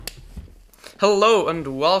Hello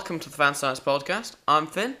and welcome to the Fan Science Podcast. I'm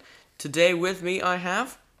Finn. Today with me I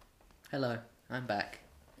have... Hello, I'm back.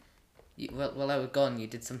 While I was gone, you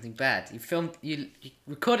did something bad. You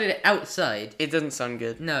recorded it outside. It didn't sound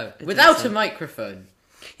good. No, without a microphone.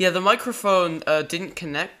 Yeah, the microphone didn't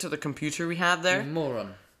connect to the computer we had there. You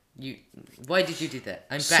moron. Why did you do that?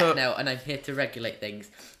 I'm back now and I'm here to regulate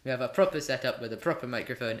things. We have a proper setup with a proper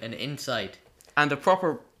microphone and inside. And a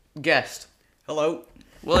proper guest. Hello.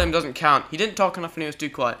 William doesn't count. He didn't talk enough and he was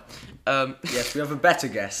too quiet. Yes, we have a better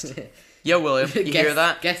guest. Yeah, William, you hear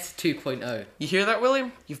that? Guest 2.0. You hear that,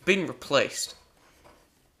 William? You've been replaced.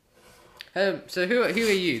 So who are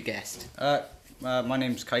you, guest? My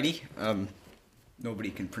name's Kaidi.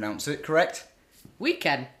 Nobody can pronounce it correct. We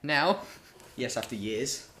can now. Yes, after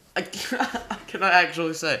years. Can I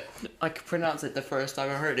actually say I could pronounce it the first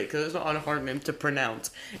time I heard it because it's not a hard name to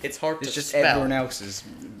pronounce. It's hard to spell. It's just everyone else is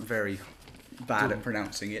very bad at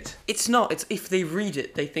pronouncing it. It's not. It's if they read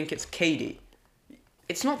it, they think it's Katie.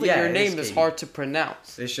 It's not that your name is hard to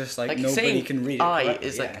pronounce. It's just like nobody can read it correctly.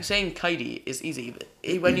 Is like saying Kaidi is easy, but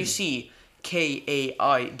when you see Kaidi,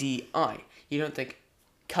 you don't think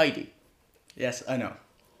Kaidi. Yes, I know.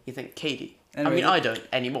 You think Katie. Anyway, I mean, I don't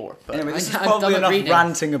anymore. But anyway, this is I'm probably dumb at enough reading.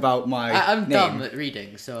 ranting about my I'm name. dumb at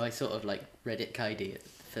reading, so I sort of read it Kaidi at the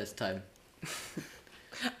first time.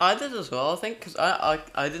 I did as well, I think, because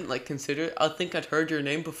I didn't consider it. I think I'd heard your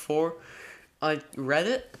name before I read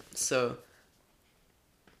it, so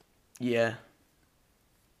yeah.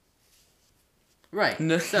 Right.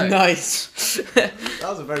 So nice. That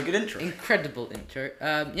was a very good intro. Incredible intro.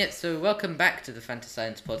 So welcome back to the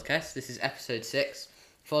Fantascience Podcast. This is episode 6,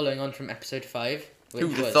 following on from episode 5,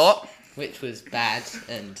 which was bad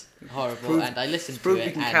and horrible, and I listened to it.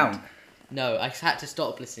 We can count. No, I had to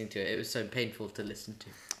stop listening to it. It was so painful to listen to.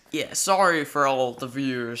 Yeah, sorry for all the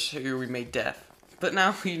viewers who we made deaf, but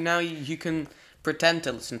now you can pretend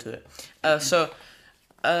to listen to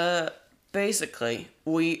it. Basically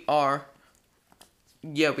we are.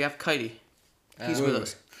 Yeah, we have Kaidi. He's with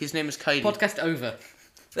us. His name is Kaidi. Podcast over.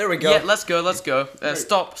 There we go. Yeah, let's go.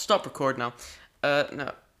 Stop record now.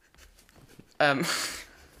 No. I'm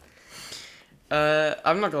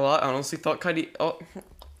not gonna lie, I honestly thought Kaidi...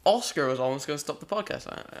 Oscar was almost gonna stop the podcast.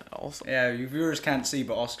 Yeah, your viewers can't see,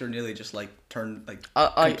 but Oscar nearly just turned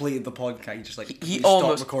completed the podcast. He just he stopped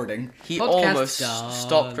almost recording. He Podcast almost done.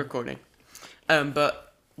 stopped recording.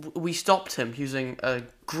 But we stopped him using a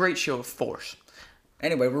great show of force.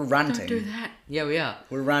 Anyway, we're ranting. Don't do that. Yeah, we are.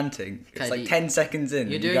 We're ranting. It's Kaidi, 10 seconds in.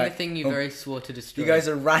 You're doing the thing you very swore to destroy. You guys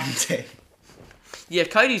are ranting. Yeah,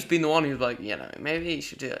 Kaidi's been the one who's maybe you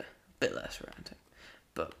should do a bit less ranting.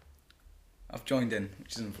 But I've joined in,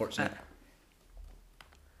 which is unfortunate.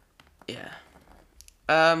 Yeah.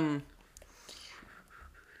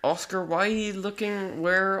 Oscar, why are you looking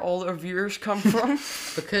where all our viewers come from?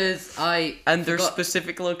 Because and their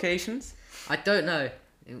specific locations? I don't know.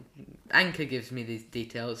 Anchor gives me these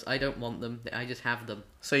details. I don't want them. I just have them.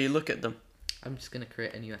 So you look at them. I'm just going to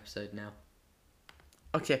create a new episode now.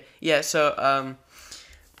 Okay, yeah, so,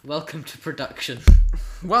 Welcome to production.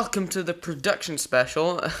 Welcome to the production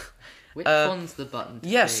special. Which one's the button?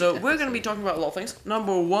 Yeah, so we're going to be talking about a lot of things.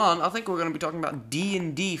 Number one, I think we're going to be talking about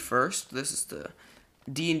D&D first. This is the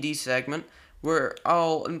D&D segment, where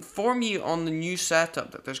I'll inform you on the new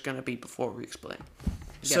setup that there's going to be before we explain.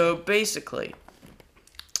 Yep. So, basically,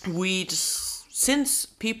 since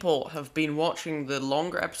people have been watching the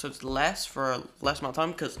longer episodes less for a less amount of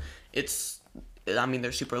time, because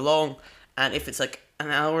they're super long, and if it's an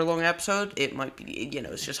hour-long episode, it might be,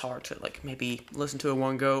 it's just hard to, maybe listen to in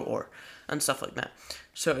one go, and stuff like that.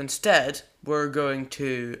 So instead, we're going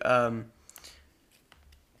to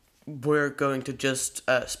just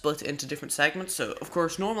split it into different segments. So, of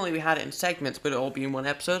course, normally we had it in segments, but it'll all be in one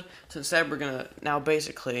episode. So instead, we're going to, now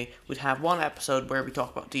basically, we'd have one episode where we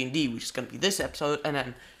talk about D&D, which is going to be this episode, and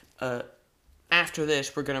then after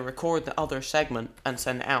this, we're going to record the other segment and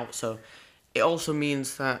send it out. So it also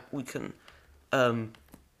means that we can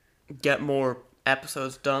get more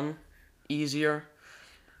episodes done easier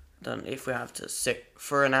than if we have to sit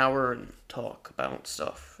for an hour and talk about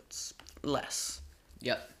stuff. It's less.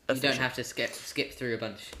 Yep. You don't have to skip through a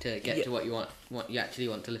bunch to get to what you actually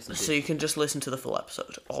want to listen to. So you can just listen to the full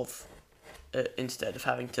episode instead of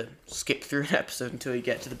having to skip through an episode until you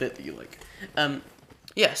get to the bit that you like.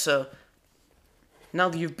 So now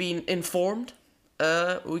that you've been informed,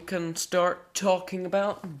 we can start talking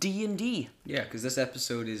about D&D. Yeah, because this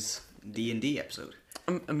episode is D&D episode.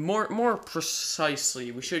 More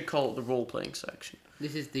precisely, we should call it the role-playing section.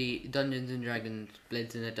 This is the Dungeons and Dragons,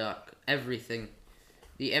 Blades in the Dark, everything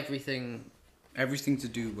to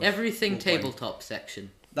do with Everything tabletop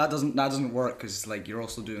section. that doesn't work because like we're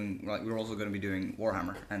also going to be doing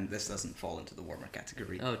Warhammer, and this doesn't fall into the Warhammer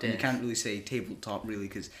category. Oh dear. And you can't really say tabletop really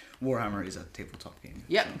because Warhammer is a tabletop game.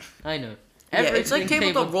 Yep, so. I know. It's like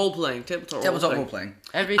tabletop role playing. Tabletop role playing.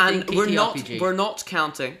 Everything and TTRPG. we're not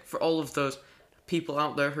counting for all of those people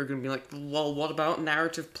out there who are going to be like, well, what about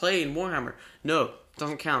narrative play in Warhammer? No,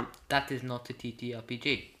 doesn't count. That is not a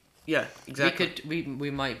TTRPG. Yeah, exactly.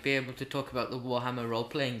 We might be able to talk about the Warhammer role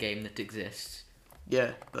playing game that exists.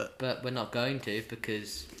 Yeah, but we're not going to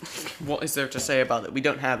because what is there to say about it? We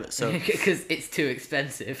don't have it, so because it's too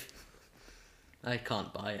expensive. I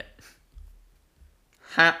can't buy it.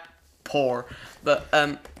 Poor. But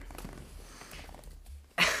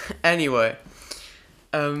anyway,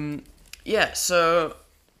 so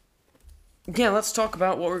let's talk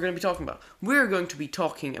about what we're going to be talking about. We're going to be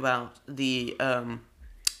talking about the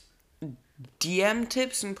DM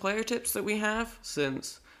tips and player tips that we have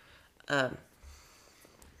since they're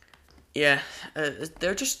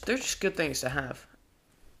just good things to have.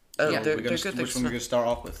 Which one we're going to start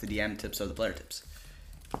off with, the DM tips or the player tips?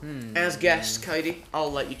 As guest, Kaidi,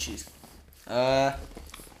 I'll let you choose.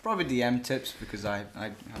 Probably DM tips because I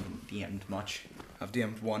haven't DM'd much. I've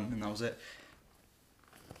DM'd one and that was it.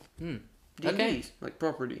 D&Ds, Okay. like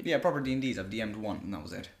proper D&Ds. Yeah, proper D&Ds. I've DM'd one and that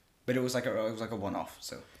was it. But it was like a one-off.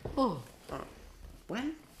 So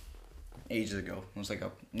When? ages ago, it was like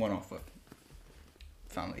a one-off with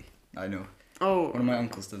family. I know. Oh, One of my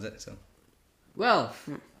uncles did it. So. Well,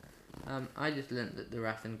 I just learnt that the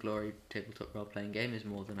Wrath and Glory tabletop role playing game is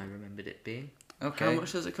more than I remembered it being. Okay. how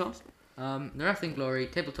much does it cost? The Wrath and Glory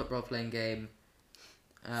tabletop role playing game.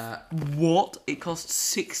 What? It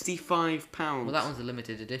costs £65. Well, that one's a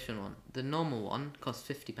limited edition one. The normal one costs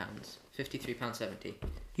 £50, £53.70.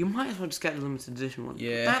 You might as well just get the limited edition one.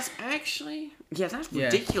 Yeah. That's actually that's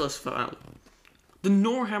ridiculous for that. The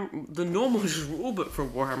normal rulebook for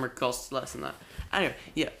Warhammer costs less than that. Anyway,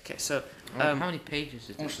 okay. So How many pages is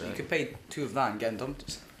this? Honestly, you could pay 2 of that and get it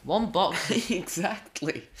dumped. One box.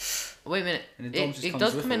 exactly. Wait a minute. And It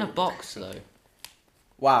does come in a box though.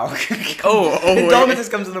 Wow. Indomitus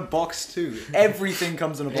comes in a box too. Everything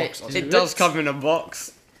comes in a box. It does come in a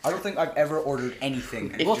box. I don't think I've ever ordered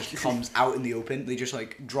anything and it just comes out in the open. They just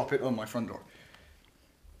like drop it on my front door.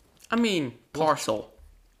 I mean, parcel.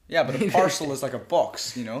 Yeah, but a parcel is like a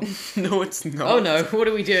box, you know? No, it's not. Oh no! What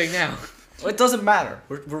are we doing now? Well, it doesn't matter.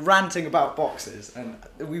 We're ranting about boxes, and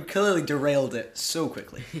we clearly derailed it so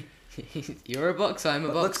quickly. You're a box. I'm a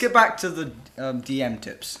box. Let's get back to the DM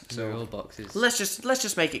tips. We're all boxes. Let's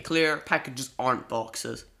just make it clear. Packages aren't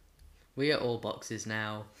boxes. We are all boxes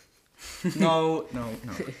now. No.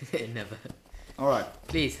 Never. All right.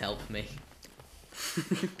 Please help me.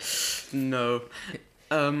 No.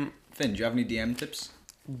 Finn, do you have any DM tips?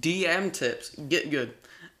 DM tips. Get good.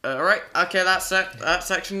 Alright, okay, that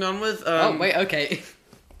section done with. Oh, wait, okay.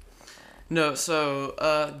 No, so,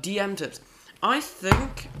 DM tips. I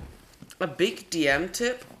think a big DM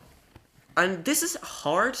tip, and this is a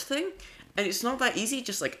hard thing, and it's not that easy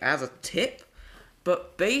just like as a tip,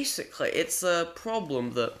 but basically it's a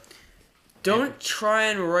problem that don't try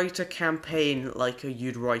and write a campaign like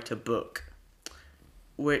you'd write a book.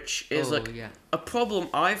 Which is a problem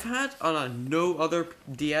I've had, and I know other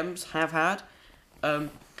DMs have had.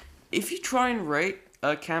 If you try and write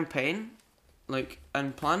a campaign,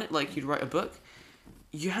 and plan it like you'd write a book,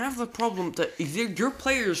 you have the problem that your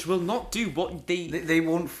players will not do what they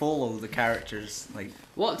won't follow the characters.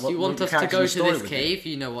 What you want us to go to this cave?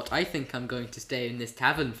 You know what? I think I'm going to stay in this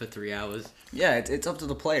tavern for 3 hours. Yeah, it's up to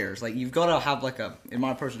the players. Like, you've got to have in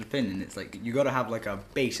my personal opinion, it's like you got to have a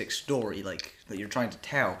basic story that you're trying to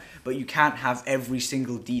tell, but you can't have every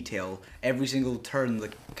single detail, every single turn the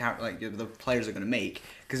players are going to make.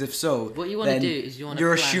 Because if so, what you want to do is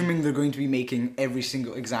you're assuming they're going to be making every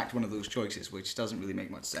single exact one of those choices, which doesn't really make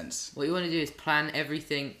much sense. What you want to do is plan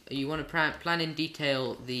everything. You want to plan in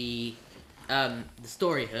detail the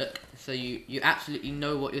story hook, so you absolutely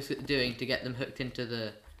know what you're doing to get them hooked into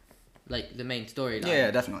the main storyline. Yeah,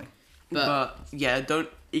 definitely. But don't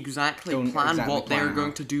exactly plan what they're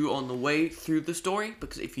going to do on the way through the story,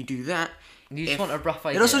 because if you do that, you just want a rough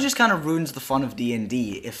idea. It also just kind of ruins the fun of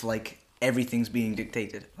D&D if everything's being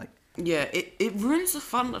dictated. It ruins the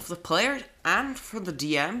fun of the player and for the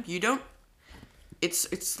DM.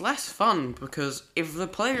 It's less fun, because if the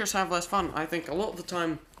players have less fun, I think a lot of the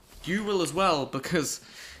time you will as well, because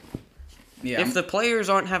if the players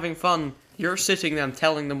aren't having fun, you're sitting them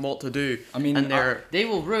telling them what to do. I mean, they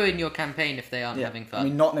will ruin your campaign if they aren't having fun. I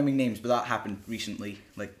mean, not naming names, but that happened recently,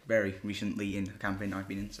 very recently in a campaign I've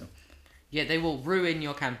been in. So yeah, they will ruin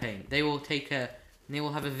your campaign. They will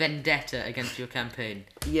have a vendetta against your campaign.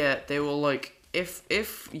 Yeah, they will if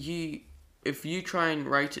you try and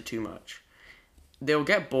write it too much, they'll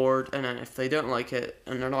get bored, and then if they don't like it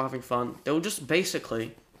and they're not having fun, they'll just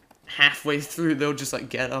basically halfway through they'll just like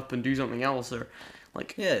get up and do something else, or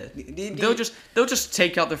like they'll just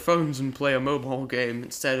take out their phones and play a mobile game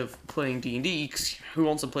instead of playing D&D. 'Cause who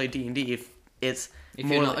wants to play D&D if it's If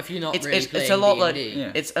you're not really it's playing a lot D&D.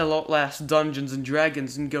 like it's a lot less Dungeons and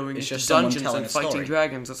Dragons and going It's into just someone dungeons telling and a fighting story.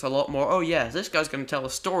 dragons. It's a lot more. Oh yeah, this guy's gonna tell a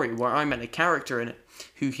story where I met a character in it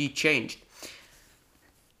who he changed.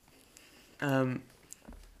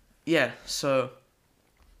 Yeah. So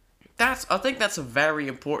I think that's a very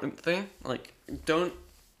important thing. Like, don't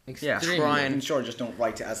try and just don't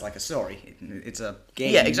write it as like a story. It's a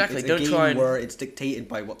game. Yeah, exactly. It's a Don't game try and where it's dictated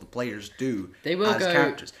by what the players do. They will as go.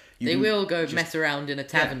 characters. They will go mess around in a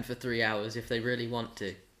tavern for 3 hours if they really want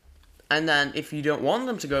to. And then if you don't want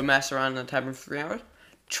them to go mess around in a tavern for 3 hours,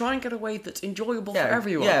 try and get a way that's enjoyable for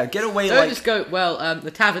everyone. Yeah, get away Don't just go,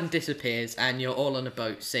 the tavern disappears and you're all on a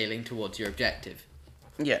boat sailing towards your objective.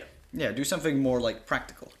 Yeah. Yeah, do something more like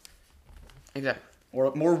practical. Exactly.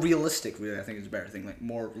 Or more realistic, really, I think is a better thing. Like,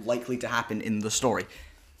 more likely to happen in the story.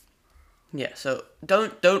 Yeah, so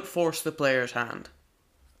don't force the player's hand.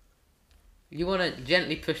 You want to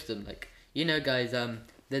gently push them, like, guys,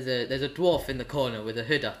 there's a dwarf in the corner with a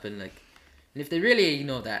hood up, and if they really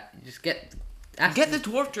ignore that, you just get the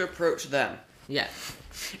dwarf to approach them. Yeah.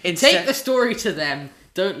 Take the story to them.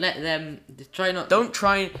 Don't let them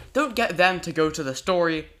Don't get them to go to the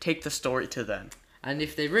story. Take the story to them. And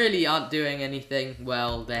if they really aren't doing anything,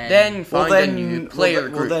 then find a new player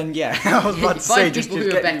group. Well, then, yeah. I was about to say, find just people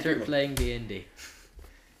who get are better at playing D&D.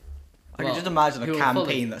 I can just imagine a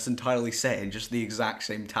campaign that's entirely set in just the exact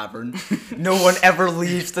same tavern. No one ever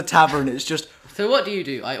leaves the tavern. It's just. So what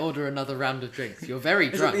do? I order another round of drinks. You're very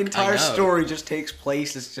drunk. The entire story just takes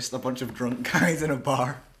place as just a bunch of drunk guys in a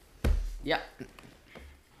bar. Yeah.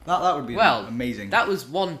 That would be amazing. That was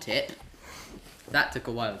one tip. That took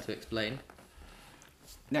a while to explain.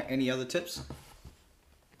 Any other tips?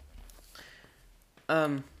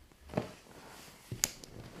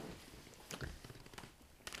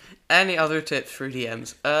 Any other tips for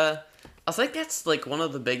DMs? I think that's like one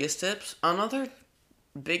of the biggest tips. Another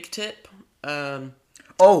big tip. Here's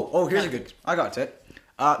a good. I got a tip.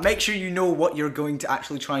 Make sure you know what you're going to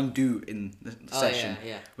actually try and do in the session.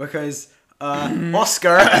 Yeah. Because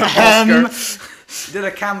Oscar did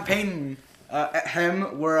a campaign at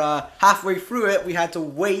him where halfway through it we had to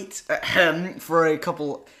wait at him for a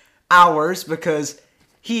couple hours because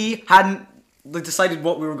he hadn't decided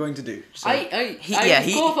what we were going to do. So. I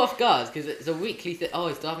caught off guard because it's a weekly thing. Oh,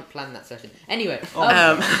 I still haven't planned that session. Anyway.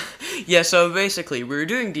 Yeah, so basically we were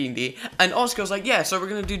doing D&D and Oscar was like, yeah, so we're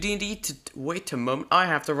going to do D&D. Wait a moment, I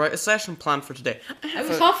have to write a session plan for today. I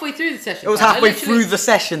was halfway through the session plan. It was halfway through the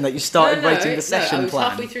session that you started writing the session plan. I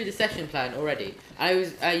was halfway through the session plan already.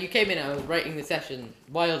 You came in and I was writing the session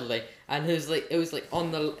wildly. And it was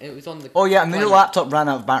on the. Oh yeah, and then your laptop ran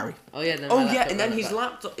out of battery. Oh yeah. And then his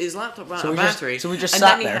laptop ran out of battery. So we just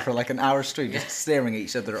sat there for like an hour straight, just staring at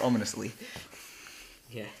each other ominously.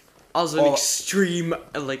 Yeah. As an extreme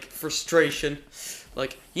frustration,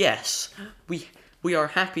 yes, we are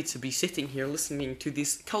happy to be sitting here listening to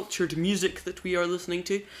this cultured music that we are listening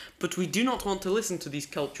to, but we do not want to listen to this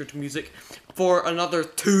cultured music for another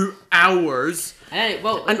 2 hours.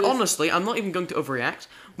 Honestly, I'm not even going to overreact.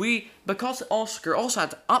 Because Oscar also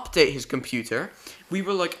had to update his computer, we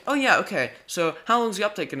were like, oh yeah, okay, so how long's the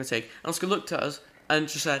update going to take? And Oscar looked at us and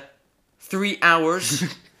just said, 3 hours.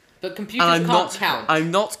 But computers can't count.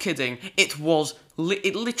 I'm not kidding. It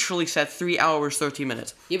literally said 3 hours, 30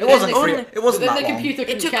 minutes. Yeah, it wasn't then that the computer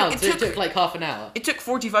long. can count, so it took like half an hour. It took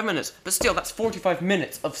 45 minutes, but still, that's 45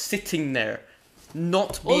 minutes of sitting there,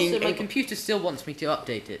 not being Also, my computer still wants me to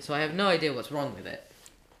update it, so I have no idea what's wrong with it.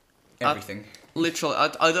 Everything. Literally,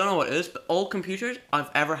 I don't know what it is, but all computers I've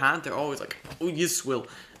ever had, they're always like, oh yes, Will.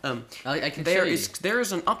 I can show you. There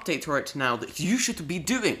is an update right now that you should be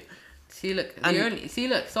doing. See, look,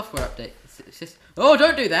 software update. It's just,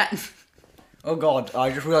 don't do that. Oh god,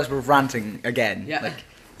 I just realised we're ranting again. Yeah.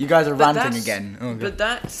 You guys are ranting again. Oh, but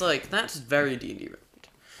that's very D&D relevant.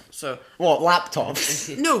 So what,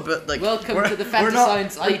 laptops? No, but welcome to the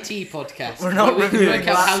Fantascience IT podcast. We're not reviewing work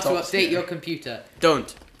out how to laptops update your computer.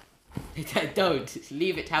 Don't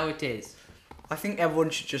leave it how it is. I think everyone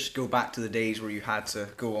should just go back to the days where you had to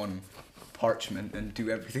go on parchment and do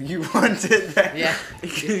everything you wanted then. Yeah.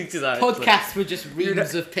 Exactly. Podcasts were just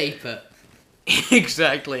reams of paper.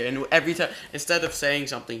 Exactly, and every time, instead of saying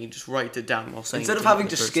something, you just write it down while saying. Instead of having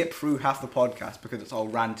to skip through half the podcast because it's all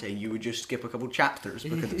ranting, you would just skip a couple chapters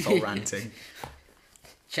because it's all ranting.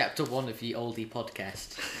 Chapter 1 of the oldie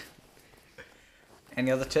podcast.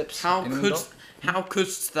 Any other tips? How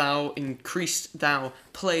couldst thou increase thou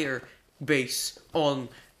player base on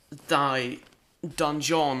thy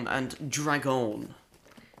Dungeon and Dragon?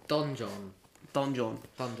 Donjon.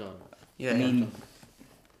 Yeah. I mean,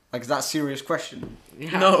 like, is that a serious question?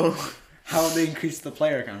 Yeah. No. How do they increase the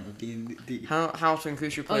player count of D&D? How to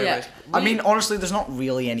increase your player base? I mean, honestly, there's not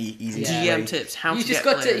really any easy DM tips. How you to just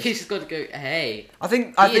get got players. to. You just got to go. Hey. I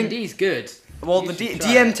think D&D's good. Well, You the should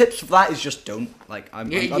try DM it. tips for that is just don't. Like,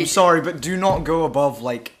 I'm sorry, but do not go above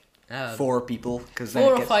like 4 people, because 4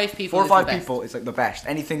 or 5 people. 4 or 5 is the people is like the best.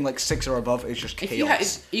 Anything like 6 or above is just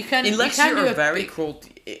chaos. You can. Unless you can you're do a very big- cruel.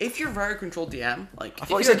 If you're a very controlled DM, like I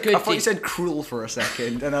thought you're a good you said cruel for a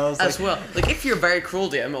second, and I was like, as well. Like if you're a very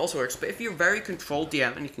cruel DM, it also works. But if you're a very controlled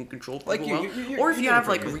DM and you can control people Like well, or if you you're have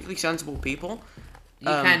like pretty good. really sensible people, You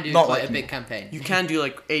can do not quite like a me. big campaign. you can do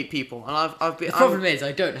like 8 people. And I've been. The problem is,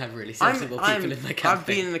 I don't have really sensible people in my campaign. I've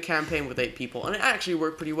been in a campaign with 8 people, and it actually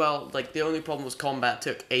worked pretty well. Like the only problem was combat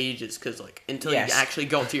took ages because like until Yes. you actually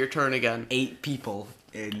got to your turn again. 8 people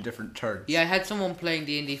in different turns. Yeah, I had someone playing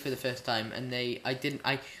D&D for the first time, and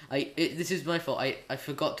this is my fault. I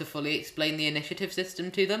forgot to fully explain the initiative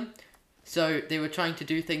system to them, so they were trying to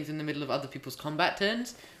do things in the middle of other people's combat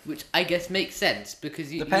turns, which I guess makes sense because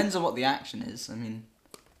Depends on what the action is. I mean,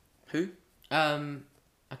 Who?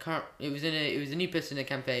 I can't. It was a new person in a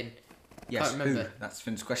campaign. yes, Can't remember. who? That's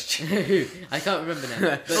Finn's question. Who? I can't remember now.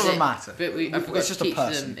 But Doesn't matter. But I forgot It's to just a teach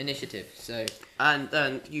person. them initiative. So And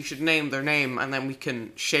then you should name their name, and then we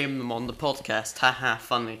can shame them on the podcast. Haha,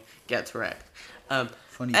 funny. Get wrecked.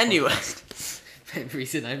 Funny. Anyway, for the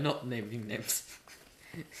reason I'm not naming names.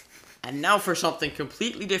 and now for something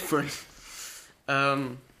completely different.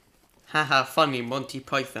 Haha, funny. Monty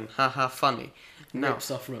Python. Haha, funny. No,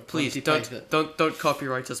 Rips off from please Monty don't Python. don't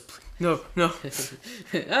copyright us. No.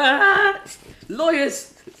 Ah!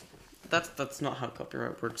 Lawyers. That's not how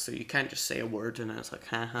copyright works. So you can't just say a word and it's like,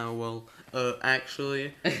 haha. Well,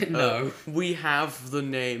 actually, No. we have the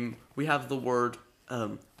name. We have the word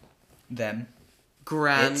Them.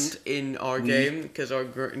 grand It's in our we. game because our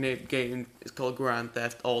game is called Grand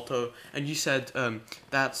Theft Auto, and you said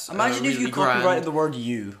that's Imagine if really you copyrighted the word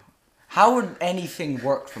you. How would anything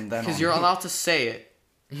work from then on? because you're allowed to say it.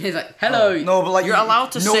 He's like, hello. No, but like You're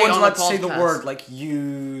allowed to no say one's on allowed a to say the podcast. word like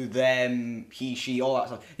you, them, he, she, all that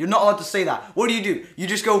stuff. You're not allowed to say that. What do? You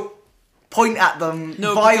just go point at them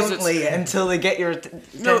No, because violently until they get your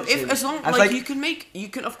No, attention. if as long And like, it's you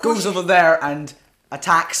can of course goes over there and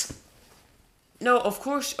attacks. No, of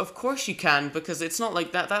course you can, because it's not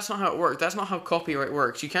like that. That's not how it works. That's not how copyright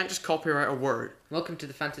works. You can't just copyright a word. Welcome to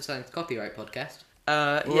the Fantasy Science Copyright Podcast.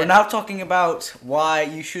 We're now talking about why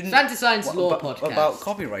you shouldn't. Fantasy Science Law about, Podcast. about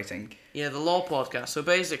copywriting. Yeah, the law podcast. So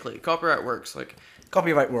basically, copyright works like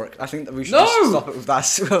Copyright work. I think that we should No! just stop it with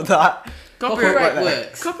that. With that. Copyright right there.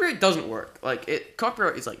 works. Copyright doesn't work. Like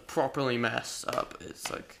copyright is like properly messed up. It's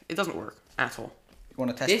like it doesn't work at all. You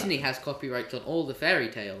want to test Disney has copyright on all the fairy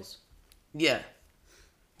tales. Yeah.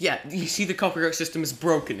 Yeah, you see the copyright system is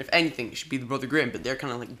broken. If anything, it should be the Brother Grimm, but they're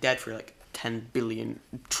kind of like dead for like 10 billion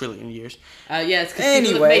trillion years. Yeah, it's because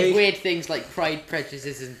people have Anyway. made weird things like Pride,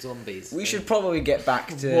 Prejudices, and Zombies. that? We should probably get back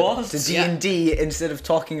to What? D&D instead of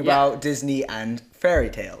talking about Disney and fairy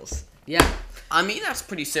tales. Yeah, I mean, that's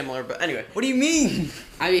pretty similar, but anyway. What do you mean?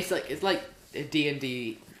 I mean it's like a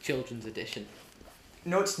D&D children's edition.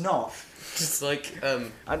 No, it's not. It's like,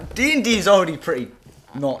 D&D is already pretty.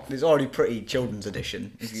 It's already pretty children's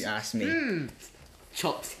edition, if you ask me.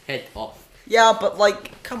 Chops head off. Yeah, but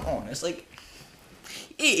like, come on, it's like.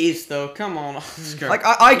 it is though, come on, Oscar. Like,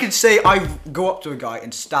 I could say I go up to a guy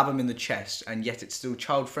and stab him in the chest, and yet it's still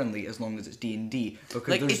child friendly as long as it's D&D. Because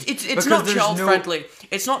Like there's, it's because not there's child no- friendly.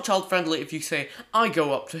 It's not child friendly if you say I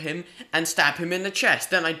go up to him and stab him in the chest,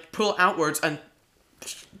 then I pull outwards and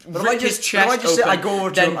But rip if I his just, chest but if I just say open, I go over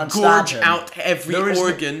to then him and stab gorge him, out every there is no-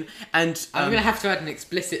 organ and I'm gonna have to add an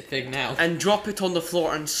explicit thing now. and drop it on the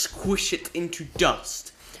floor and squish it into dust.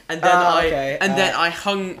 And then okay, I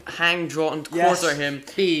hang, draw, and Yes. quarter him.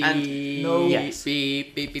 Beep, And No. yes,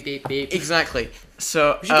 beep, beep, beep, beep, beep. exactly.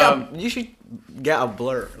 So you should get a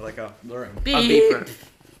blur, like a blurring. a beeper.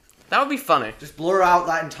 That would be funny. Just blur out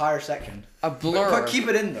that entire section. A blur. But keep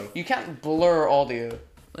it in though. You can't blur audio.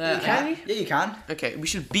 Can you? Yeah, you can. Okay, we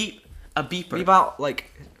should beep a beeper. Beep out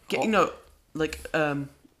like. Get, no,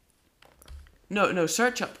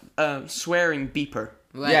 search up swearing beeper.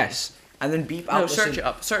 Right. Yes, and then beep out. No, search it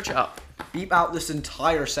up. Search it up. Beep out this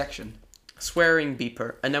entire section. Swearing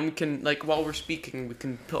beeper, and then we can while we're speaking, we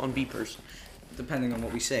can put on beepers. Depending on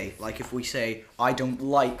what we say. Like if we say I don't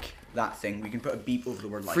like that thing, we can put a beep over the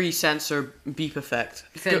word like. Free sensor beep effect.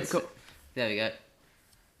 There we go.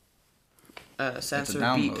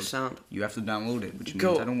 censor beep sound. You have to download it, which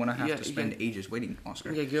means I don't want to have to spend ages waiting,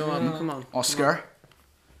 Oscar. Yeah, go up. Come on. Oscar.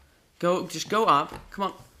 Just go up. Come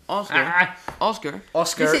on. Oscar.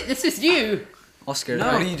 Oscar. This is you. Oscar, what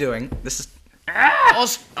are you doing? This is...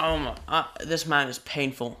 Oscar. Oh my. This man is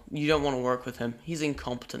painful. You don't want to work with him. He's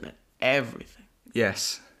incompetent at everything.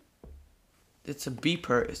 Yes. It's a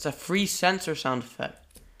beeper. It's a free sensor sound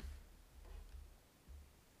effect.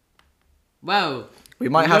 Wow. We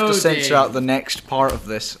might have to censor out the next part of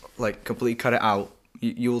this, like completely cut it out.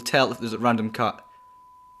 You'll tell if there's a random cut.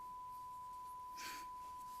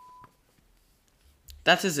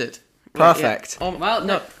 That is it. Perfect. Right, yeah. Well,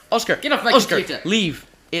 no, Oscar, get off my computer. Leave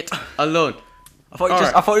it alone. I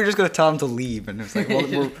thought you were just gonna tell him to leave, and it's like,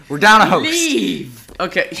 well, we're down a host. Leave.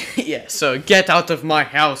 Okay, yeah. So get out of my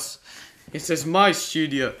house. This is my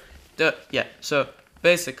studio. Yeah. So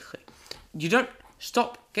basically, you don't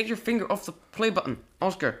stop. Get your finger off the play button,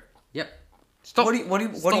 Oscar. Yep. Stop. What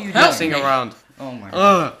are you messing around? Oh my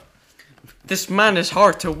god. This man is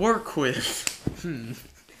hard to work with.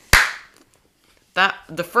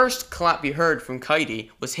 The first clap you heard from Kaidi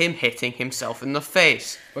was him hitting himself in the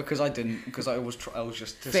face. Because I was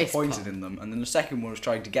just disappointed in them, and then the second one was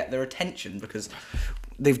trying to get their attention because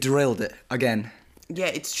they've derailed it again. Yeah,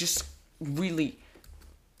 it's just really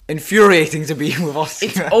infuriating to be with Oscar.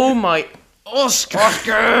 It's oh my Oscar.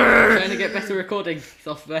 Trying to get better recording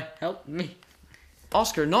software. Help me.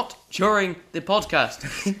 Oscar, not during the podcast.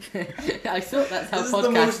 I thought that's how podcasts work. This is the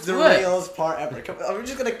most derailed part ever. I'm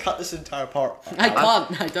just gonna cut this entire part. I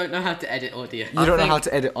can't. I don't know how to edit audio. You don't know how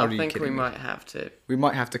to edit audio. I think we might have to. We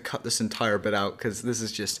might have to cut this entire bit out because this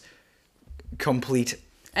is just complete.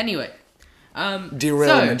 Anyway,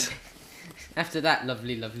 derailment. So, after that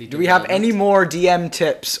lovely. Do we have any more DM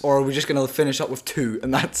tips, or are we just gonna finish up with 2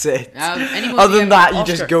 and that's it? Any more Other than that, you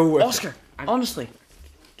Oscar, just go with Oscar. Honestly,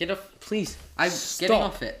 get off. Please. I'm Stop. getting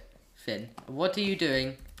off it, Finn. What are you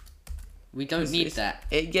doing? We don't need that.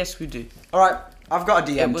 Yes, we do. Alright, I've got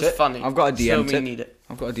a DM tip. It was funny. I've got a DM tip. We need it.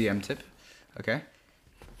 I've got a DM tip. Okay.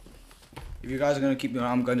 If you guys are going to keep me on,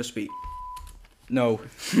 I'm going to speak. No.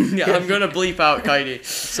 Yeah, I'm going to bleep out Kaidi.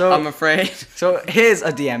 So I'm afraid. So here's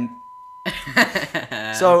a DM.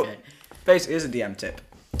 So Okay. basically, here's a DM tip.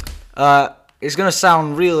 It's going to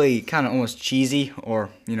sound really kind of almost cheesy or,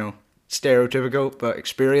 stereotypical, but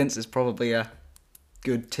experience is probably a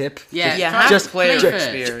good tip. Yeah, just play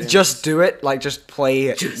experience. Just do it. Like, just play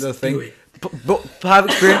the thing. Do it. But have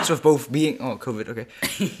experience with both being COVID. Okay.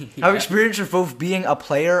 Have experience with both being a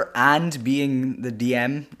player and being the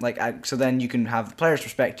DM. So then you can have the player's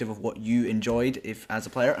perspective of what you enjoyed as a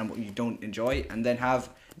player and what you don't enjoy, and then have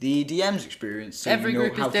the DM's experience. So Every you know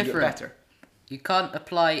group how is to different. get better. You can't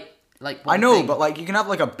apply one I know, thing. but you can have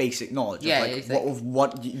a basic knowledge of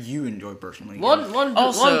what you enjoy personally. One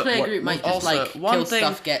player group might just kill thing,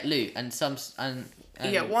 stuff, get loot, and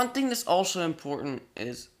yeah. One thing that's also important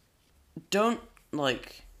is don't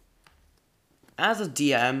as a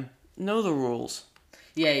DM know the rules.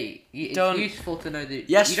 Yeah, it's useful to know the.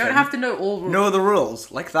 Yes, you don't have to know all rules. Know the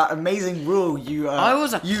rules, like that amazing rule you. I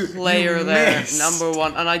was a player there, number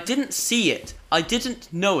 1, and I didn't see it. I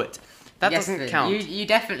didn't know it. That doesn't count. You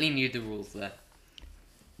definitely knew the rules there.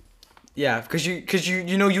 Yeah, because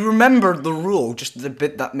you remembered the rule, just the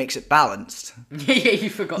bit that makes it balanced. Yeah,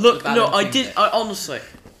 you forgot. Look, no, I did. I honestly,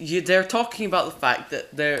 they're talking about the fact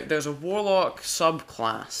that there's a warlock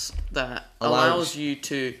subclass that allows you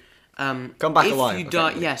to come back alive. If you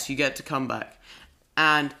die, yes, you get to come back,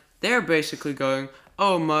 and they're basically going,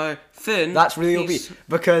 "Oh my, Finn." That's really OP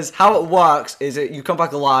because how it works is you come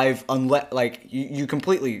back alive unless you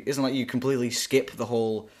completely you completely skip the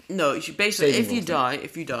whole. No, basically if you die.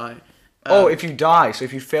 if you die, so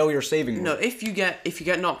if you fail your saving. No, if you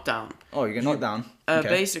get knocked down. Oh, you get knocked down. Okay.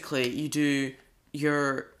 Basically, you do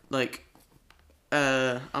your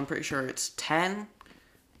I'm pretty sure it's 10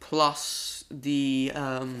 plus the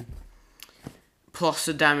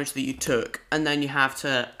damage that you took, and then you have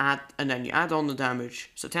to add, and then you add on the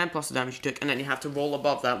damage. So 10 plus the damage you took, and then you have to roll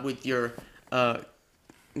above that with your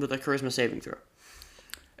with a charisma saving throw.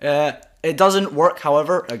 It doesn't work,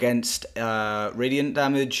 however, against radiant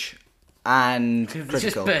damage and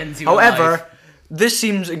critical. However, this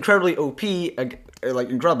seems incredibly OP,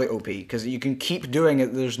 incredibly OP, because you can keep doing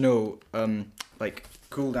it. There's no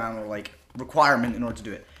cooldown or requirement in order to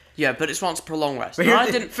do it. Yeah, but it's once per long rest. But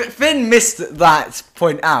here, Finn missed that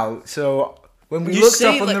point out, so when we looked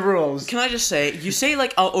up on the rules... Can I just say, you say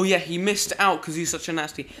oh yeah, he missed out because he's such a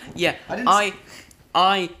nasty... Yeah,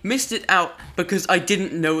 I missed it out because I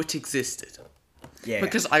didn't know it existed. Yeah.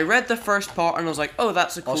 Because I read the first part and I was like, oh,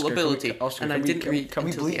 that's a cool ability. Can we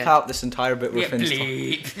bleep out this entire bit with Finn's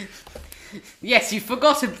talk? Yes, you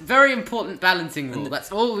forgot a very important balancing rule.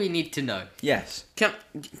 That's all we need to know. Yes.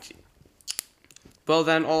 Well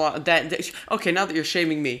then, okay. Now that you're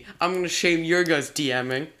shaming me, I'm gonna shame your guys'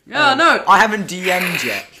 DMing. No. I haven't DM'd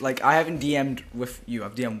yet. Like, I haven't DM'd with you.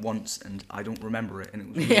 I've DM'd once, and I don't remember it. And it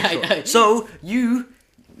was really short. I know. So you.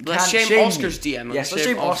 Let's can't shame me. Oscar's DMing. Yes, let's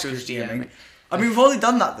shame Oscar's DMing. I mean, we've already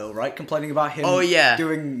done that though, right? Complaining about him.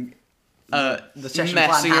 doing the session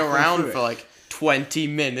messing plan around through for it. like 20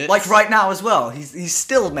 minutes. Like right now as well. He's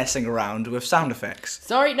still messing around with sound effects.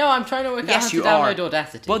 Sorry, no, I'm trying to work out how to download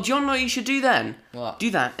Audacity. Well, do you want to know what you should do then? What? Do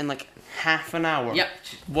that in like half an hour. Yep.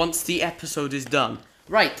 Once the episode is done.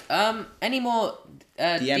 Right, any more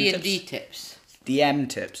D&D DM tips? DM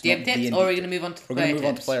tips. DM not tips, D&D or are we going to move on to We're player going to move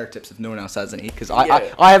on to tips? player tips if no one else has any, because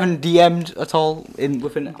Yeah. I haven't DM'd at all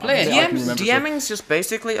within Player I can DMs, remember, so- DMing's just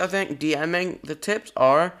basically, I think, DMing, the tips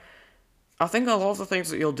are, I think a lot of the things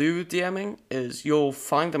that you'll do with DMing is you'll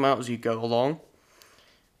find them out as you go along.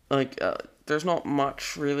 Like, there's not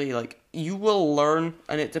much really, like, you will learn,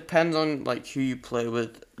 and it depends on, like, who you play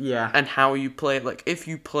with. Yeah. And how you play it. Like, if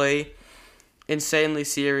you play insanely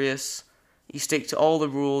serious, you stick to all the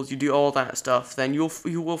rules, you do all that stuff, then you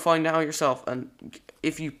will find out yourself. And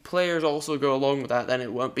if you players also go along with that, then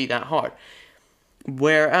it won't be that hard.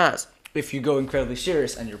 Whereas, if you go incredibly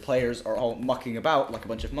serious and your players are all mucking about like a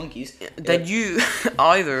bunch of monkeys, then you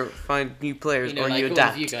either find new players or like you all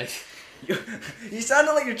adapt. of you guys. you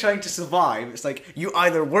sounded like you're trying to survive. It's like you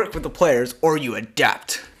either work with the players or you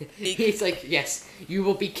adapt. He's like, yes, you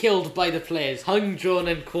will be killed by the players, hung, drawn,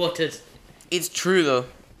 and quartered. It's true though.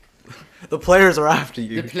 The players are after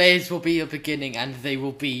you. The players will be your beginning, and they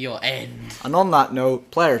will be your end. And on that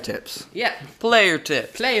note, player tips. Yeah, Player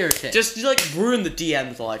tip. player tip. Just like ruin the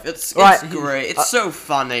DM's life. It's Right. great. It's so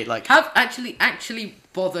funny. Like Have actually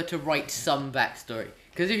bother to write some backstory.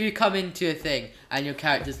 Because if you come into a thing and your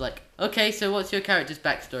character's like, okay, so what's your character's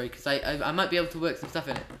backstory? Because I might be able to work some stuff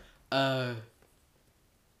in it.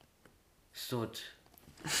 Sword.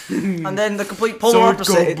 And then the complete polar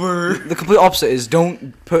opposite. The complete opposite is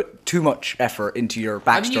don't put too much effort into your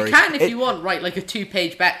backstory. I mean, you can if you want write like a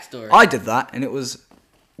 2-page backstory. I did that, and it was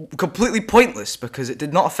completely pointless because it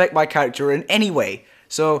did not affect my character in any way.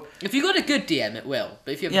 So If you got a good DM, it will.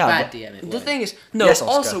 But if you have Yeah, a bad but DM, it the won't. thing is, no. Yes,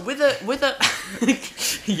 Oscar. Also, with a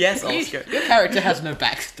yes, Oscar. Your character has no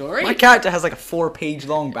backstory. my character has like a 4-page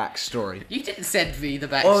long backstory. You didn't send me the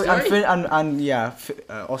Oh,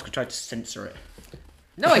 backstory. Oscar tried to censor it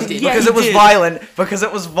No, I didn't. Yeah, because he it was did. violent. Because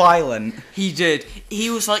it was violent. He did. He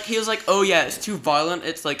was like, oh yeah, it's too violent.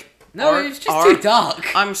 It's like No, it was just too dark.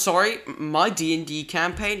 I'm sorry, my D&D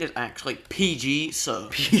campaign is actually PG, so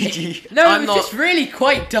PG. No, I'm it was not- just really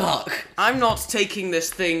quite dark. I'm not taking this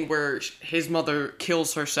thing where his mother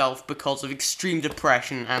kills herself because of extreme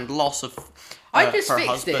depression and loss of I just her fixed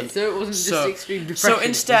husband. it, so it wasn't just extreme depression. So it was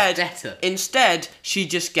instead, better. she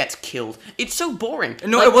just gets killed. It's so boring.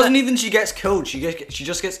 No, Like, it wasn't even she gets killed. She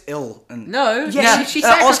just gets ill. And No, Yeah, she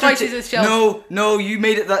Oscar sacrifices herself. No, you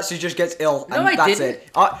made it that she just gets ill, and No, I that's didn't. it.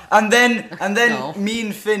 And then No. me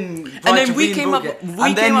and Finn, And then tried to we came up- reinvoke it. we and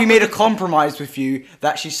came then we up made a with- compromise with you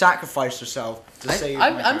that she sacrificed herself to save. my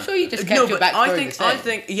I'm sure you just kept No, your but backstory the same. I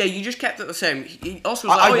think, yeah, you just kept it the same. He also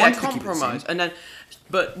was I like, oh yeah, wanted to keep it the compromise, same. and then,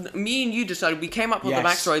 but me and you decided we came up with the Yes.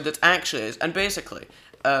 backstory that actually is, and basically,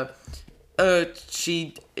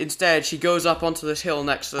 she goes up onto this hill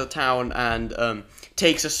next to the town and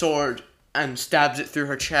takes a sword and stabs it through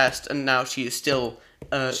her chest, and now she is still.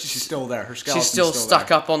 She's still there. Her skeleton's She's still stuck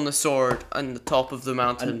there. up on the sword on the top of the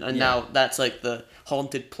mountain, and yeah. now that's like the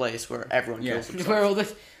haunted place where everyone Yeah. kills themselves. Where all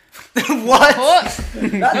this... What? What?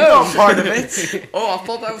 That's not part of it. Oh, I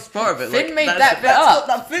thought that was part of it. Finn like, made that's- that bit up.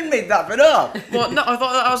 That Finn made that bit up. Well, no, I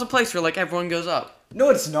thought that was a place where like everyone goes up. No,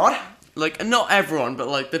 it's not. Like not everyone, but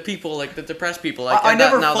like the people, like the depressed people. Like I and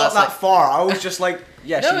never now thought that's that far. I was just like,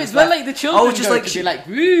 yeah. No, she was it's more that. like the children I was just go like, to be like,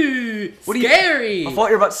 woo, What do you- scary. I thought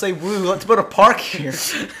you were about to say, "Woo, let's put a park here."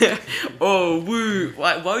 oh woo!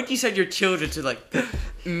 Why would you send your children to like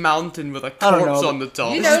mountain with a I don't corpse know. on the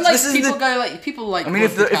top? You know, like This is people the- go like people like. I mean,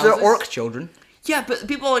 if haunted they're houses. orc children, Yeah, but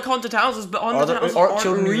people like haunted houses, but are haunted there houses orc aren't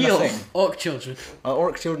children even real. a thing? orc children. Are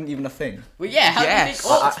orc children even a thing? Well, yeah. How Yes. do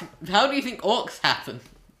you think orcs? How do you think orcs happen?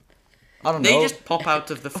 I don't They know. just pop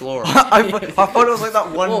out of the floor. I thought it was like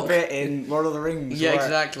that one Orc. bit in Lord of the Rings. Yeah, where,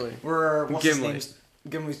 exactly. Where what's his Gimli. name's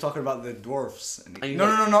Gimli's talking about the dwarfs. And he's No,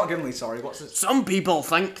 like- not Gimli. Sorry, what's it? Some people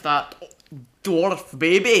think that dwarf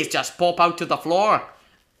babies just pop out to the floor.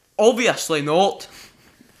 Obviously not.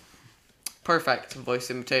 Perfect voice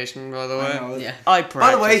imitation, by the way. I know. Yeah. I practice.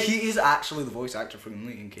 By the way, he is actually the voice actor for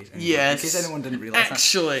Gimli, in case anyone didn't realize that.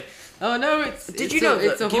 Actually, Oh no! Did you know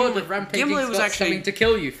it's that a horde Gimli- of rampaging Gimli was Scots actually- coming to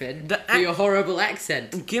kill you, Finn, for your horrible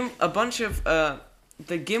accent. a bunch of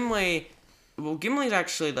the Gimli. Well, Gimli's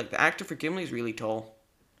actually like the actor for Gimli is really tall.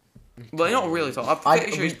 Well, not really tall. I'm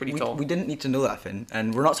pretty sure he's pretty tall. We didn't need to know that, Finn,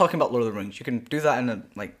 and we're not talking about Lord of the Rings. You can do that in a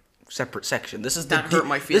separate section. This is That hurt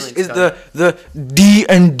my feelings, This is Scott. the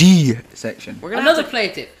D&D section. We're gonna Another have to- play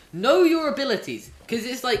tip. Know your abilities, because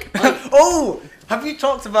it's like Oh, have you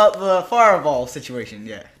talked about the fireball situation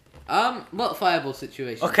yet? what fireball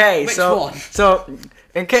situation? Okay, Which so one?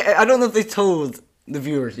 in case, I don't know if they told the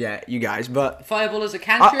viewers yet, you guys, but Fireball as a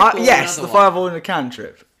cantrip? Or yes, the another one? fireball and the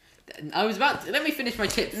cantrip. I was about to, let me finish my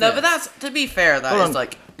tip. No, first. but that's to be fair. That Hold is on.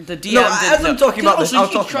 like the DM No, did. as I'm talking about this, I'll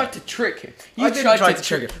talk tried about to trick him. I didn't try to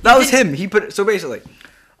trigger. trick. That was him. He put it. So basically,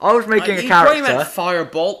 I was making a He probably character. meant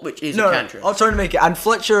firebolt, which is No, a no, cantrip. I was trying to make it. And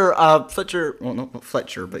Fletcher, well, not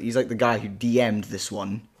Fletcher, but he's like the guy who DM'd this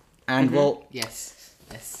one. And well, Yes.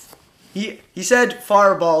 he said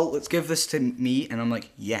fireball. Let's give this to me, and I'm like,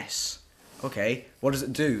 yes. Okay, what does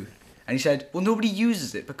it do? And he said, well, nobody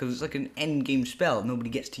uses it because it's like an end game spell. Nobody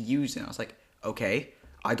gets to use it. I was like, okay,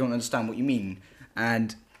 I don't understand what you mean.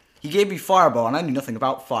 And he gave me fireball, and I knew nothing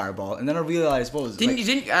about fireball. And then I realized, what was it? Didn't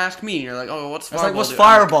you ask me? And you're like, oh, what's I was fireball? like, what's do?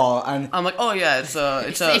 fireball? And I'm like, oh yeah, it's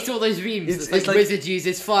It's all those memes. It's like wizard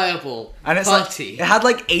uses fireball. And it's party. like it had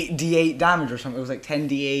like 8d8 damage or something. It was like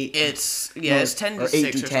 10d8. it's No, it's 10 to or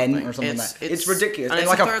 6 8d10 or something. or something like that. It's ridiculous. And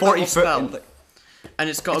It's it's like a a third 40 level foot. spell. And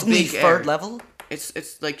it's got It's a only big third air. level.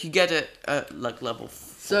 It's like you get it at like level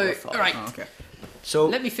 4 So, or 5. alright. Oh, okay. So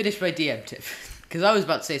Let me finish my DM tip. Because I was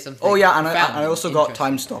about to say something. oh yeah, and profound I also got interesting.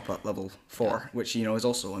 time stop at level 4, which is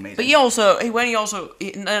also amazing. But he also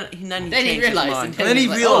and then he Then he changed his realised mind. and then he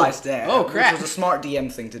like, realized oh crap. which was a smart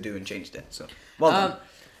DM thing to do and changed it. So well done.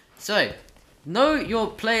 So, know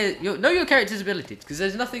your character's abilities, because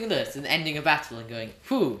there's nothing worse than ending a battle and going,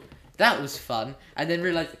 whew, that was fun, and then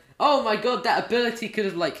realizing, oh my god, that ability could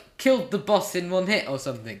have like killed the boss in one hit or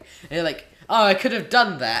something. And you're like, oh, I could have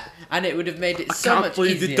done that, and it would have made it so much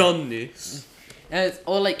easier. done this.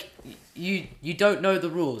 Or like, you don't know the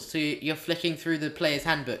rules, so you're flicking through the player's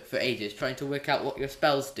handbook for ages, trying to work out what your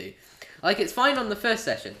spells do. Like, it's fine on the first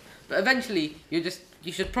session, but eventually you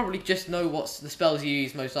should probably just know what's the spells you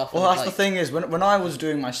use most often. Well, that's like, the thing is when I was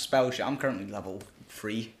doing my spell shit, I'm currently level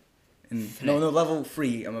 3. No, level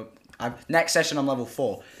 3. Next session I'm level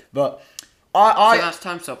 4. But So that's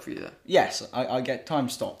time stop for you then. yes, I get time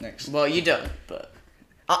stop next. Well, you don't, but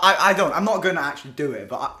I don't. I'm not going to actually do it,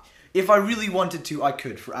 but if I really wanted to, I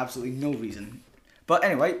could for absolutely no reason. But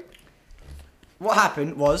anyway, what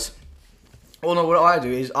happened was, well, no, what I do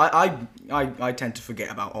is I tend to forget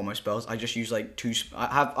about all my spells. I just use like two.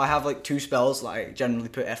 I have like 2 spells that I generally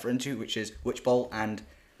put effort into, which is Witch Bolt and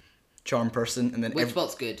Charm Person, and then Witch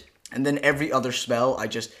Bolt's good. and then every other spell I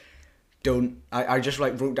just don't. I just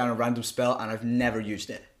like wrote down a random spell and I've never used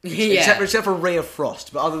it. Yeah. Except for Ray of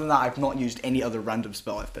Frost, but other than that, I've not used any other random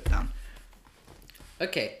spell I've put down.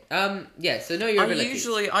 Okay. Yeah. So know your abilities.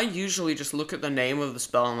 I usually just look at the name of the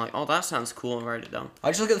spell and I'm like, oh, that sounds cool, and write it down. I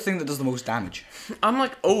just look at the thing that does the most damage. I'm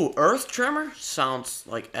like, oh, Earth Tremor sounds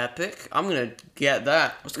like epic. I'm gonna get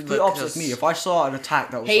that. It's the opposite of me. If I saw an attack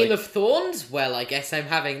that was Hail like, of Thorns. Well, I guess I'm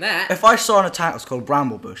having that. if I saw an attack that was called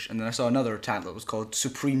Bramblebush, and then I saw another attack that was called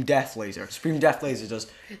Supreme Death Laser. Supreme Death Laser does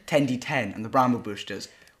 10d10, and the Bramblebush does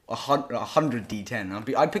 100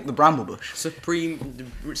 d10. I'd pick the Bramblebush.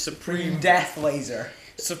 Supreme Death Laser.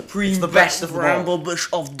 Supreme It's the best of them all. Bramblebush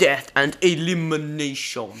of death and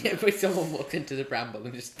elimination. If someone walks into the bramble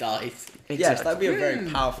and just dies. Yes, that'd be a very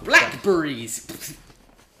powerful. Blackberries.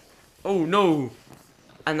 Oh no!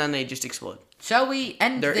 And then they just explode. Shall we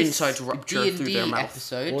end Their this insides rupture through D&D their mouth.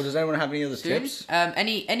 episode Well, does anyone have any other soon? tips?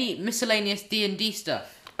 Any miscellaneous D&D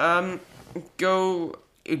stuff? Go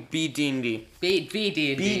be D&D. Be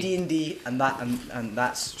D&D. B&D, and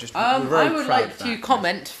that's just. I we're very would proud like of to that.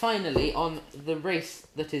 comment finally on the race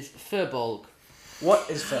that is Firbolg. What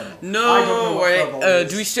is Firbolg? No, I don't know what wait.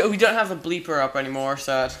 Firbolg is. We don't have a bleeper up anymore,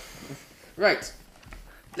 sad. Right.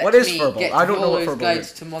 What Let is me Firbolg? get I don't know all what those Firbolg guides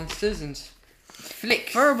is. to monsters and flick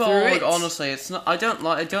through Firbolg, it. honestly, it's not. I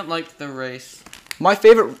don't like the race. My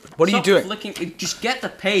favorite. What are you Stop doing? Flicking. Just get the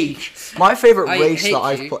page. My favorite I race hate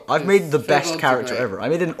that you, I've made the because best Firbolg's character great. ever. I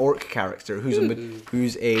made an orc character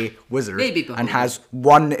who's a wizard Maybe and beholder. has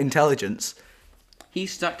 1 intelligence. He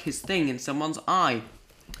stuck his thing in someone's eye.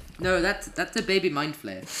 No, that's a baby mind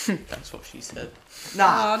flare. That's what she said.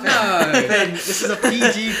 Nah, Oh no! Ben, this is a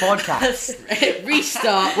PG podcast.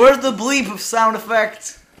 Restart. Where's the bleep of sound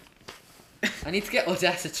effect? I need to get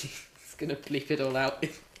Audacity. gonna bleep it all out.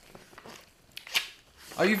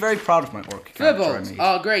 Are you very proud of my orc? Firbolgs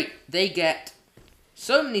are great. They get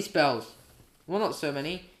so many spells. Well, not so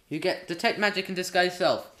many. You get Detect Magic and Disguise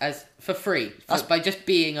Self for free by just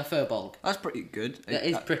being a Firbolg. That's pretty good. That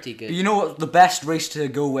is pretty good. You know what the best race to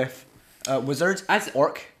go with? Wizard?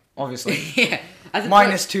 Orc, obviously. Yeah.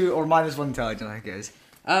 -2 or -1 intelligence, I guess.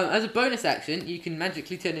 As a bonus action, you can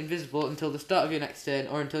magically turn invisible until the start of your next turn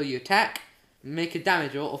or until you attack, make a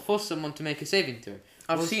damage roll, or force someone to make a saving throw.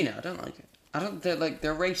 I've seen it. I don't like it. I don't.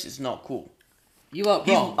 Their race is not cool. You are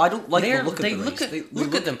wrong. I don't like the look of the race.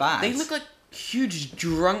 Look at them. bad. They look like huge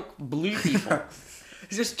drunk blue people.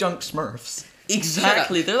 It's just junk Smurfs.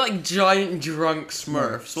 Exactly. They're like giant drunk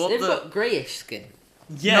Smurfs. They've got greyish skin.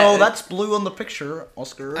 Yeah. No, that's blue on the picture,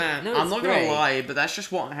 Oscar. No, I'm not grey. gonna lie, but that's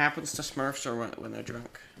just what happens to Smurfs when they're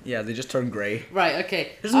drunk. Yeah, they just turn grey. Right.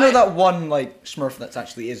 Okay. Isn't there that one like Smurf that's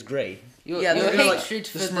actually is grey? Your they're hatred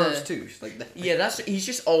The for Smurfs too. Like Yeah, he's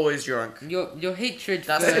just always drunk. Your hatred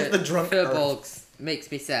That's for the drunk Firbolgs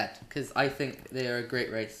makes me sad because I think they are a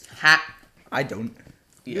great race. Ha. I don't.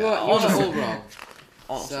 You're all wrong.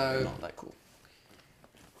 Honestly, So- they're not that cool.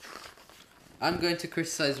 I'm going to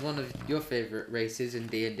criticize one of your favorite races in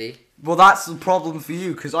D&D. Well, that's the problem for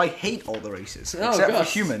you because I hate all the races Oh, except gosh.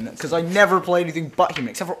 for human because I never play anything but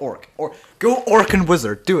human except for orc. Or go orc and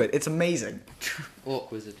wizard. Do it. It's amazing.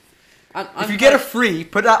 Orc wizard. If you get a free,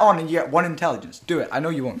 put that on and you get 1 intelligence. Do it. I know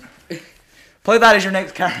you won't. Play that as your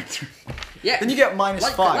next character. Yeah. Then you get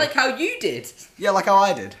 -5. Like how you did. Yeah, like how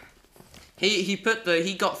I did. He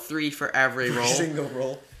got 3 for every roll. Single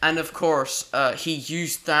roll. And of course, he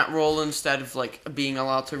used that roll instead of like being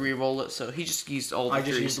allowed to re-roll it, so he just used all the I just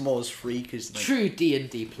threes. used them all as free because. True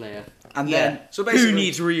D&D player. And Yeah. then so basically, Who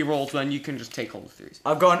needs re-rolls when you can just take all the threes?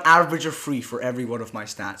 I've got an average of 3 for every one of my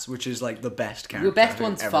stats, which is like the best character. Your best I've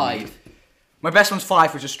one's ever 5. made. My best one's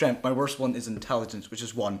 5, which is strength. My worst one is intelligence, which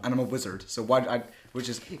is 1, and I'm a wizard, so which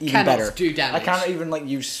is even Cannot better. do damage. I cannot even like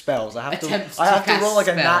use spells. I have Attempts to. I to have to roll cast like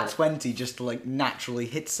a nat spell. 20 just to like naturally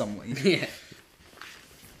hit someone. Yeah.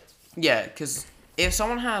 Yeah, because if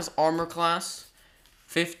someone has armor class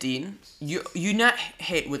 15, you not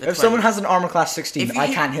hit with a 20. If someone has an armor class 16, If you I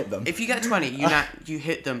hit- can't hit them. If you get 20, you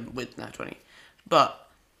hit them with nat 20. But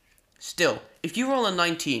still, if you roll a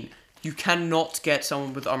 19, you cannot get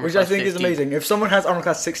someone with armor Which class I think 15. is amazing. If someone has armor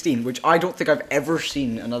class 16, which I don't think I've ever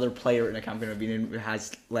seen another player in a campaign I've been in who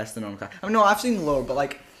has less than armor class. I mean, no, I've seen lower, but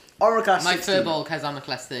like armor class My 16. Firbolg has armor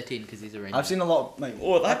class 13 because he's a ranger. I've seen a lot. Like,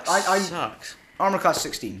 Oh, that I sucks. armor class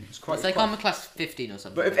 16. It's quite. It's like quite- armor class 15 or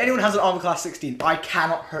something. But if anyone has an armor class 16, I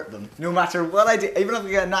cannot hurt them. No matter what I do, even if I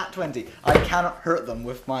get a nat 20, I cannot hurt them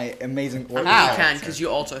with my amazing orc. And How? you can, because you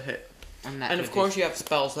also hit. And And of course you have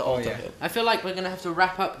spells that also yeah. hit. I feel like we're going to have to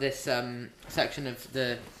wrap up this section of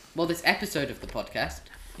this episode of the podcast.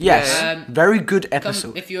 Yes, Um, very good Come,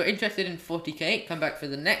 episode. if you're interested in 40k, come back for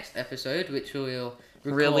the next episode, which we'll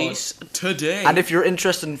record. Release today. And if you're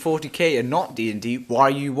interested in 40k and not D&D, why are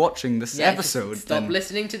you watching this Yeah, episode? just stop then?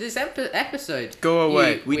 listening to this episode. Go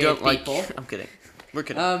away. you We weird don't like. people. I'm kidding. We're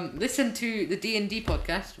kidding. Listen to the D&D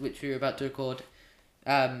podcast, which we're about to record.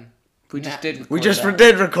 We just did. We record just that.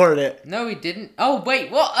 did record it. No, we didn't. Oh,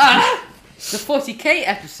 wait, what? Ah! The 40k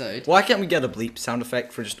episode. Why can't we get a bleep sound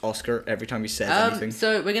effect for just Oscar every time he says anything?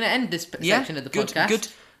 So we're going to end this section of the podcast. Good.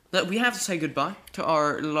 That we have to say goodbye to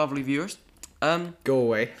our lovely viewers. Go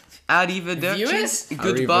away. Arrivederci. Viewers?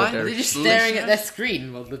 Goodbye. They're just staring at their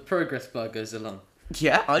screen while the progress bar goes along.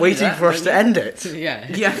 Yeah, I do Waiting that, for us don't to you? end it. Yeah.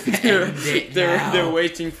 Yeah, they're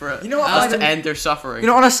waiting for it. You know what? us to end their suffering. You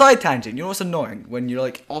know, on a side tangent, you know what's annoying? When you're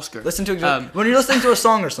like, Oscar. listen to Um, when you're listening to a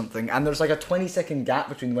song or something, and there's like a 20-second gap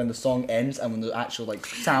between when the song ends and when the actual like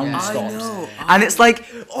sound Yeah. I stops. know. And it's like,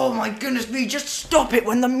 oh my goodness me, just stop it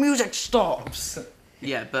when the music stops.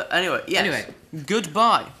 Yeah, but anyway, yes. Anyway.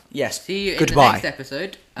 Goodbye. Yes. See you in Goodbye. the next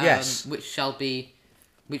episode. Yes.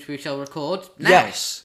 Which we shall record now. Yes.